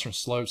of the western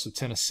slopes of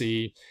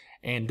Tennessee.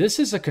 And this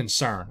is a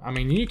concern. I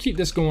mean, you keep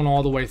this going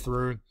all the way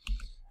through.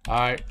 All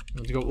right,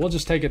 we'll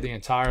just take it the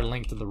entire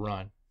length of the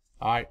run.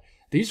 All right,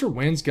 these are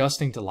winds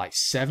gusting to like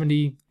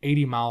 70,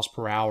 80 miles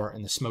per hour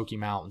in the Smoky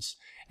Mountains.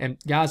 And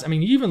guys, I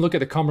mean, you even look at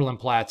the Cumberland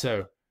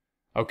Plateau.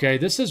 Okay,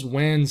 this is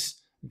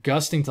winds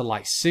gusting to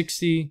like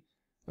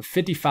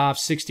 55,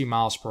 60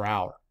 miles per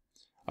hour.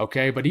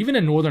 Okay, but even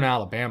in northern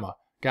Alabama,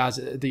 guys,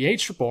 the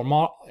HRR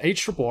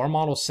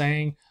model is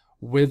saying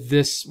with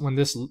this, when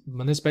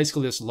this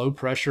basically this low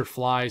pressure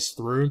flies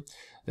through,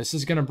 this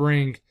is going to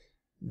bring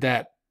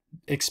that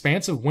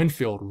expansive wind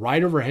field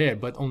right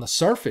overhead. But on the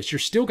surface, you're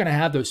still going to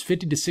have those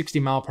 50 to 60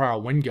 mile per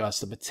hour wind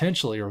gusts that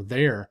potentially are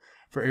there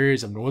for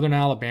areas of northern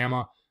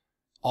Alabama.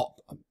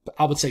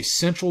 I would say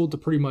central to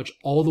pretty much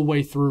all the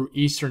way through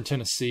eastern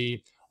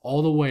Tennessee,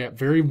 all the way up.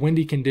 Very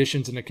windy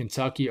conditions into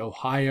Kentucky,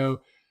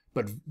 Ohio,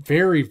 but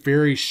very,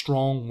 very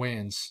strong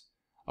winds.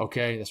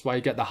 Okay, that's why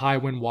you got the high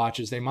wind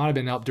watches. They might have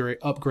been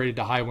upgraded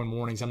to high wind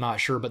warnings. I'm not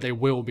sure, but they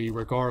will be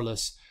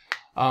regardless.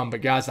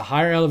 But guys, the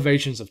higher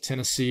elevations of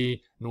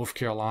Tennessee, North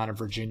Carolina,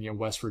 Virginia,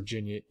 West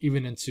Virginia,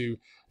 even into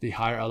the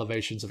higher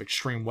elevations of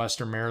extreme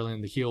western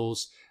Maryland, the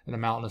hills and the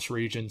mountainous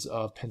regions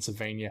of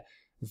Pennsylvania.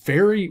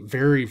 Very,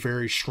 very,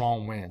 very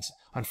strong winds.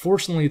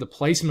 Unfortunately, the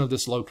placement of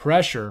this low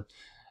pressure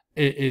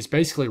is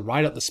basically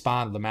right up the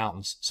spine of the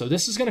mountains. So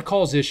this is going to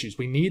cause issues.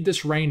 We need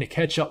this rain to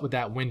catch up with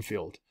that wind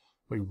field.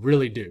 We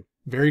really do.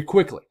 Very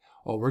quickly.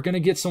 Or we're going to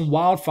get some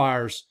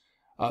wildfires.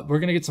 We're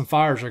going to get some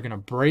fires that are going to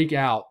break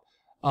out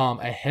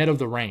ahead of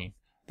the rain.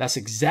 That's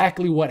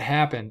exactly what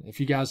happened. If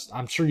you guys,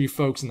 I'm sure you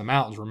folks in the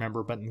mountains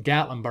remember, but in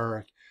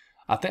Gatlinburg,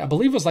 I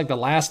believe it was like the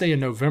last day of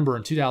November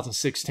in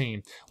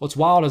 2016. What's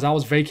wild is I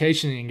was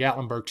vacationing in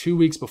Gatlinburg 2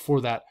 weeks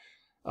before that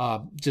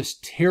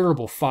just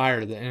terrible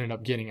fire that ended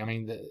up getting. I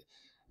mean,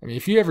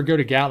 if you ever go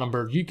to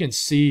Gatlinburg, you can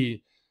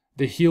see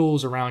the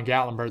hills around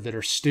Gatlinburg that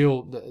are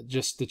still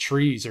just, the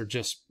trees are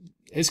just,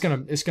 it's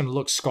gonna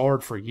look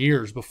scarred for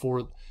years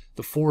before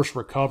the forest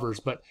recovers.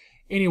 But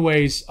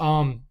anyways,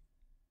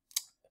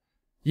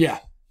 yeah,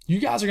 you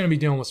guys are gonna be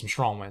dealing with some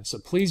strong winds, so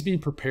please be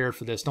prepared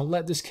for this. Don't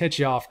let this catch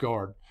you off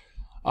guard.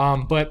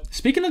 But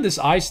speaking of this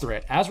ice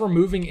threat, as we're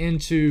moving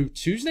into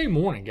Tuesday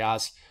morning,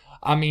 guys,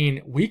 I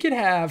mean, we could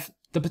have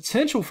the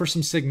potential for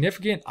some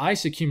significant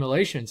ice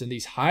accumulations in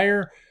these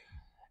higher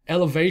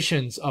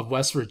elevations of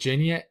West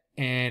Virginia,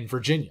 and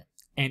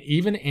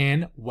even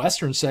in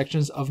western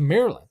sections of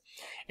Maryland.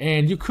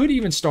 And you could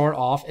even start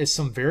off as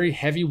some very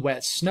heavy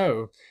wet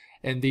snow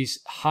in these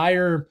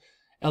higher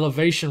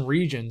elevation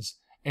regions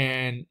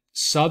and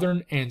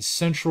southern and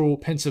central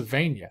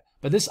Pennsylvania.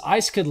 But this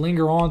ice could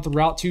linger on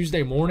throughout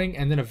Tuesday morning,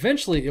 and then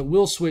eventually it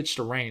will switch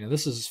to rain. And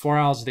this is as far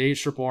out as the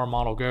HRR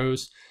model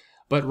goes.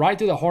 But right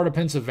through the heart of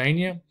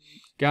Pennsylvania,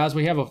 guys,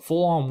 we have a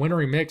full-on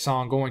wintry mix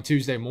on going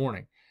Tuesday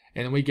morning.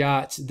 And then we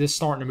got this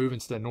starting to move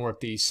into the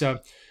northeast. So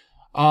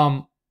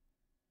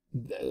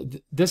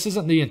this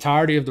isn't the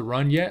entirety of the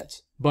run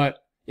yet. But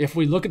if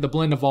we look at the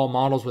blend of all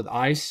models with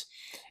ice,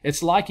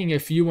 it's liking a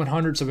few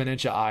 1/100ths of an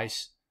inch of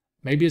ice,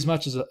 maybe as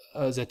much as a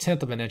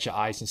 1/10 of an inch of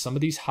ice in some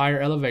of these higher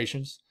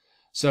elevations.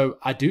 So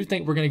I do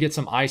think we're going to get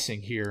some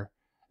icing here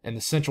in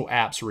the Central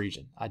Alps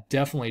region. I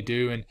definitely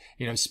do. And,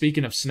 you know,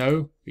 speaking of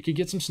snow, we could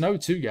get some snow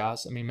too,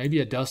 guys. I mean, maybe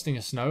a dusting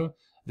of snow.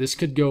 This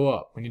could go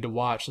up. We need to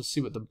watch. Let's see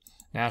what the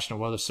National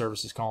Weather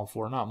Service is calling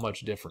for. Not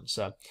much difference.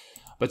 So,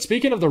 but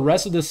speaking of the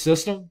rest of this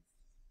system,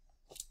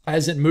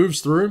 as it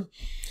moves through,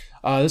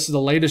 this is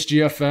the latest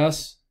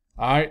GFS.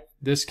 All right,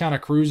 this kind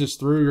of cruises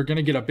through. You're going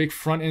to get a big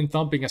front end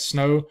thumping of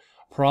snow,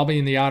 probably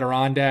in the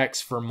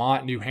Adirondacks,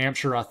 Vermont, New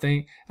Hampshire, I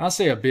think. And I'll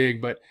say a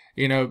big, but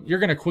you know, you're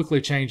going to quickly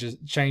change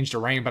to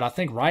rain. But I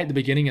think right at the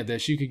beginning of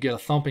this, you could get a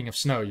thumping of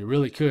snow. You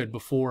really could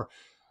before,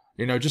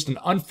 you know, just an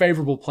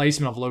unfavorable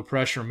placement of low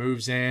pressure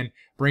moves in,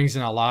 brings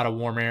in a lot of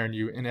warm air, and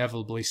you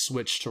inevitably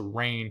switch to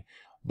rain.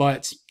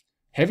 But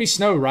heavy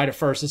snow right at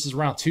first. This is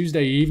around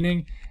Tuesday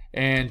evening,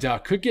 and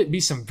could be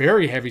some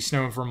very heavy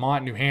snow in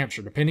Vermont, New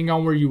Hampshire, depending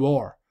on where you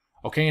are.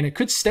 Okay, and it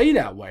could stay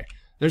that way.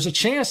 There's a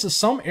chance that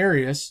some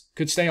areas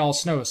could stay all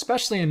snow,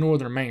 especially in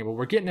northern Maine. But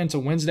we're getting into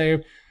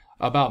Wednesday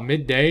about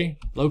midday.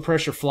 Low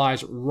pressure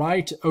flies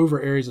right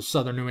over areas of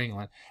southern New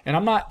England. And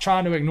I'm not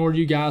trying to ignore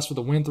you guys for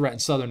the wind threat in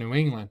southern New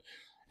England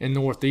and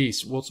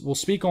northeast. We'll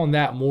speak on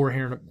that more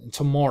here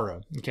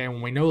tomorrow, okay,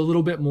 when we know a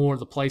little bit more of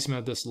the placement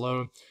of this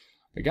low.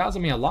 But guys, I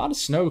mean, a lot of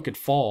snow could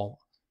fall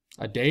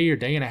a day or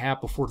day and a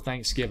half before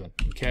Thanksgiving,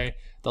 okay?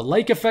 The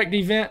lake effect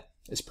event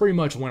is pretty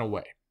much went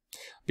away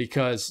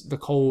because the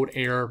cold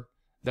air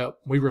that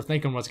we were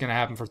thinking was going to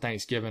happen for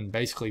Thanksgiving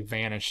basically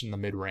vanished in the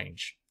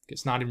mid-range.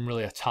 It's not even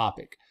really a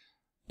topic.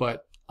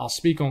 But I'll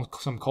speak on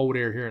some cold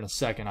air here in a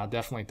second. I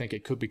definitely think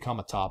it could become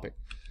a topic.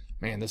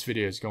 Man, this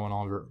video is going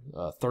on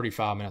for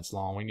 35 minutes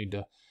long. We need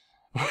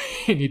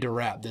to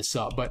wrap this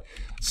up. But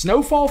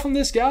snowfall from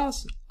this,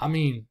 guys, I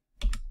mean,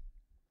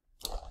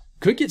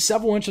 could get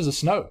several inches of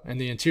snow in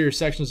the interior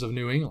sections of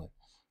New England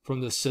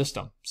from this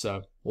system.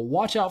 So we'll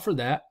watch out for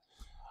that.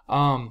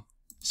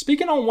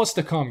 Speaking on what's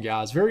to come,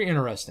 guys, very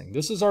interesting.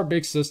 This is our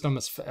big system.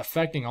 It's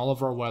affecting all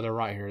of our weather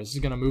right here. This is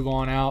going to move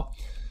on out.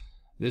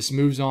 This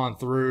moves on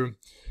through.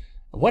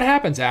 What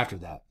happens after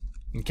that?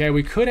 Okay,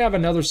 we could have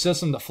another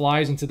system that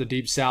flies into the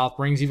deep south,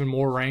 brings even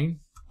more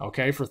rain,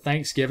 okay, for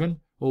Thanksgiving.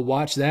 We'll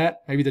watch that.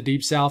 Maybe the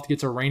deep south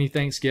gets a rainy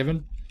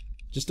Thanksgiving.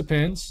 Just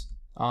depends.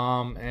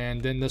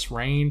 And then this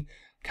rain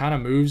kind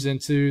of moves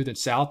into the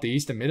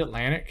southeast and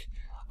mid-Atlantic,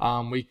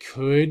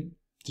 the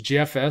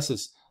GFS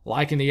is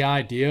liking the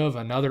idea of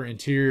another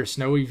interior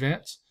snow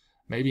event,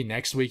 maybe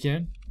next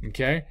weekend,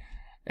 okay?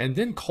 And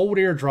then cold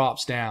air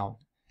drops down.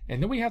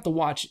 And then we have to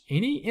watch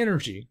any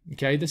energy,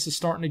 okay? This is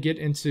starting to get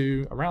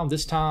into around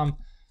this time.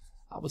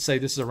 I would say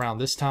this is around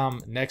this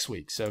time next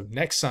week. So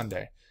next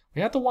Sunday,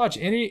 we have to watch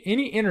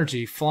any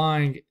energy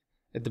flying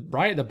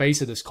right at the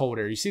base of this cold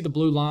air. You see the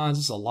blue lines?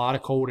 This is a lot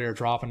of cold air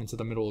dropping into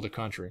the middle of the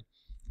country,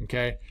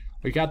 okay?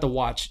 We got to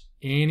watch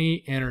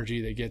any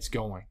energy that gets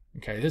going,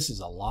 okay? This is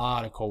a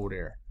lot of cold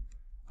air.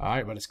 All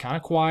right, but it's kind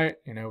of quiet.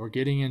 You know, we're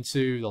getting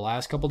into the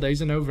last couple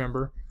days of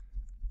November.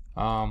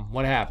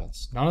 What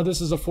happens? None of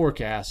this is a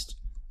forecast,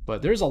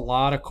 but there's a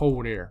lot of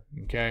cold air,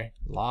 okay?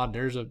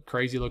 There's a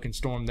crazy looking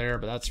storm there,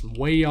 but that's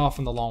way off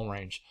in the long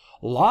range.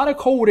 A lot of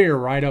cold air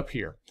right up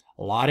here.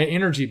 A lot of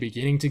energy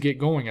beginning to get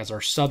going as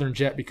our southern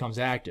jet becomes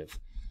active.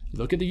 You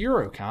look at the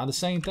Euro, kind of the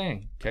same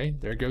thing, okay?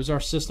 There goes our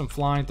system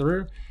flying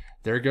through.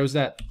 There goes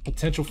that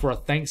potential for a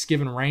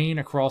Thanksgiving rain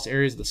across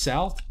areas of the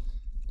south.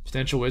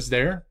 Potential is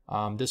there.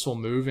 This will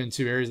move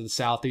into areas of the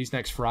southeast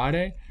next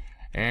Friday.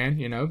 And,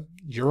 you know,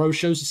 Euro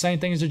shows the same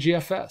thing as the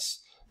GFS.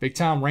 Big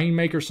time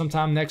rainmaker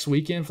sometime next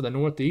weekend for the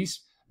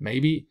northeast.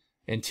 Maybe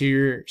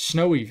interior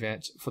snow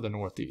event for the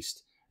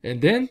northeast.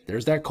 And then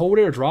there's that cold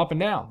air dropping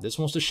down. This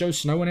wants to show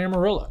snow in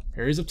Amarillo,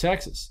 areas of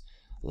Texas.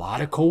 A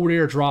lot of cold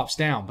air drops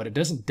down, but it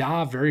doesn't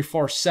dive very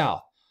far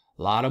south.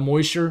 A lot of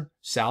moisture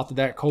south of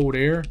that cold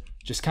air,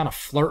 just kind of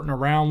flirting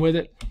around with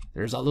it.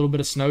 There's a little bit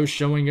of snow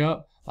showing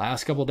up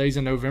last couple of days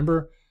in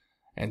November.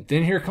 And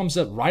then here comes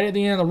up right at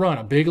the end of the run,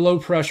 a big low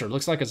pressure.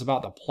 Looks like it's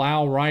about to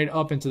plow right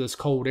up into this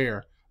cold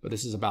air, but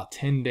this is about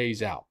 10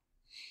 days out.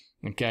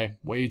 Okay,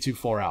 way too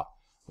far out.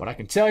 What I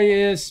can tell you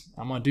is,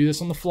 I'm going to do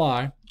this on the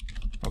fly,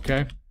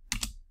 okay?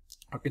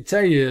 What I can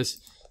tell you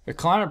is, the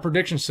Climate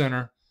Prediction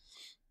Center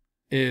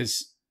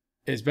is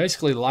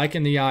basically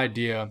liking the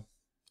idea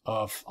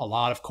of a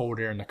lot of cold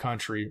air in the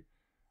country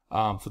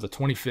for the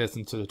 25th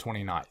into the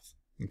 29th.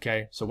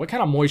 Okay, so what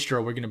kind of moisture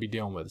are we going to be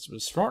dealing with?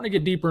 It's starting to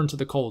get deeper into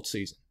the cold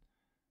season.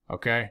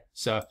 Okay,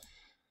 so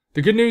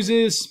the good news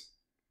is,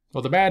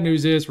 well, the bad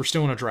news is we're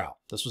still in a drought.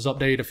 This was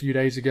updated a few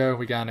days ago.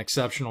 We got an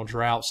exceptional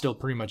drought, still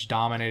pretty much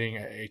dominating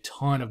a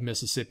ton of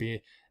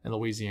Mississippi and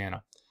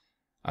Louisiana.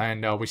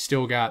 And we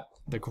still got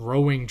the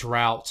growing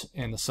drought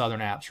in the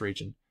southern Alps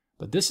region.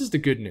 But this is the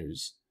good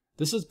news.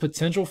 This is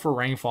potential for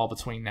rainfall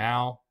between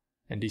now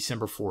and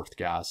December 4th,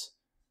 guys.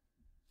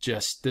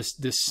 Just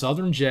this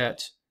southern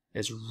jet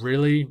is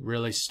really,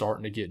 really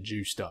starting to get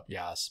juiced up,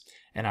 guys.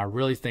 And I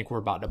really think we're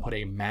about to put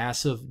a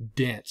massive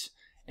dent.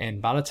 And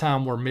by the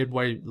time we're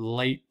midway,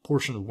 late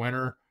portion of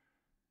winter,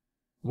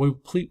 we'll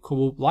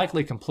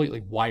likely completely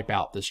wipe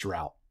out this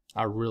drought.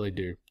 I really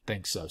do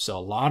think so. So a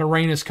lot of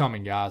rain is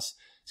coming, guys.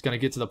 It's going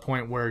to get to the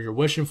point where you're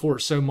wishing for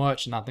it so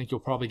much, and I think you'll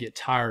probably get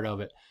tired of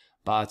it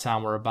by the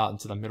time we're about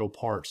into the middle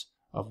parts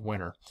of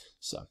winter.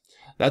 So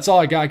that's all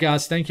I got,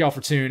 guys. Thank y'all for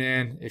tuning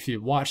in. If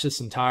you watch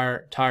this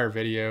entire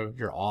video,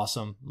 you're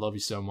awesome. Love you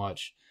so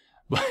much.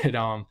 But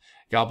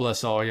God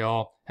bless all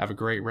y'all. Have a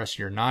great rest of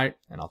your night,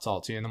 and I'll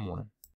talk to you in the morning.